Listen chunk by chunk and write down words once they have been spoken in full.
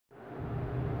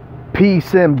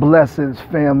Peace and blessings,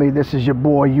 family. This is your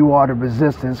boy, You Are the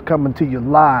Resistance, coming to you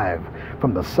live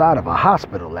from the side of a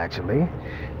hospital, actually.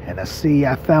 And I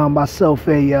found myself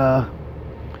a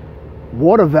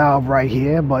water valve right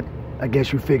here, but I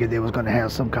guess you figured they was going to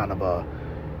have some kind of a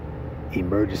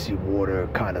emergency water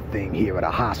kind of thing here at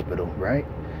a hospital, right?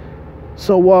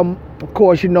 So, of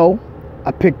course, you know,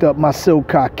 I picked up my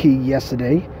Silcock Key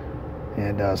yesterday,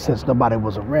 and since nobody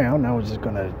was around, I was just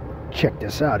going to check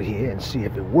this out here and see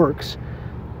if it works.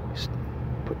 Just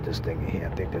put this thing in here.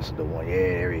 I think this is the one. Yeah,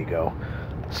 there you go.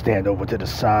 Stand over to the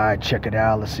side, check it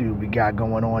out. Let's see what we got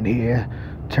going on here.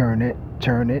 Turn it,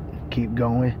 keep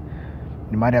going.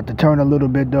 You might have to turn a little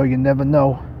bit though, you never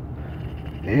know.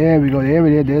 There we go, there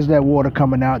it is. There's that water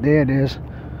coming out. There it is.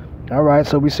 All right,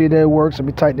 so we see that it works. Let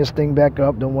me tighten this thing back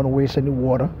up. Don't want to waste any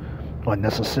water,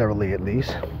 unnecessarily at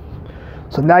least.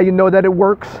 So now you know that it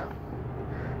works.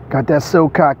 Got that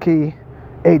Silcock Key,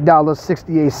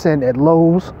 $8.68 at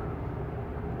Lowe's.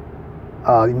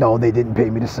 No, they didn't pay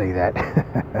me to say that.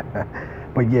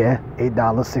 But yeah,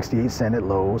 $8.68 at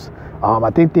Lowe's.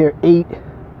 I think they're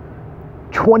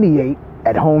 $8.28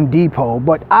 at Home Depot.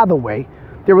 But either way,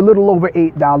 they're a little over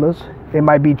 $8. They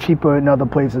might be cheaper in other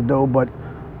places though. But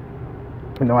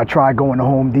you know, I tried going to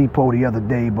Home Depot the other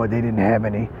day, but they didn't have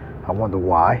any. I wonder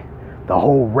why. The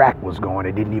whole rack was gone.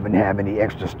 They didn't even have any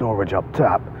extra storage up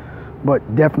top.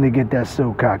 But definitely get that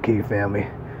Silcock Key, family.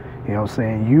 You know what I'm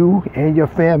saying? You and your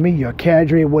family, your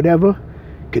cadre, whatever,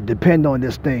 could depend on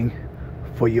this thing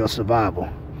for your survival.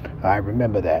 All right,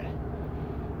 remember that.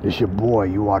 It's your boy,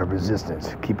 You Are the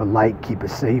Resistance. Keep it light, keep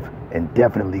it safe, and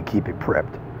definitely keep it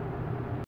prepped.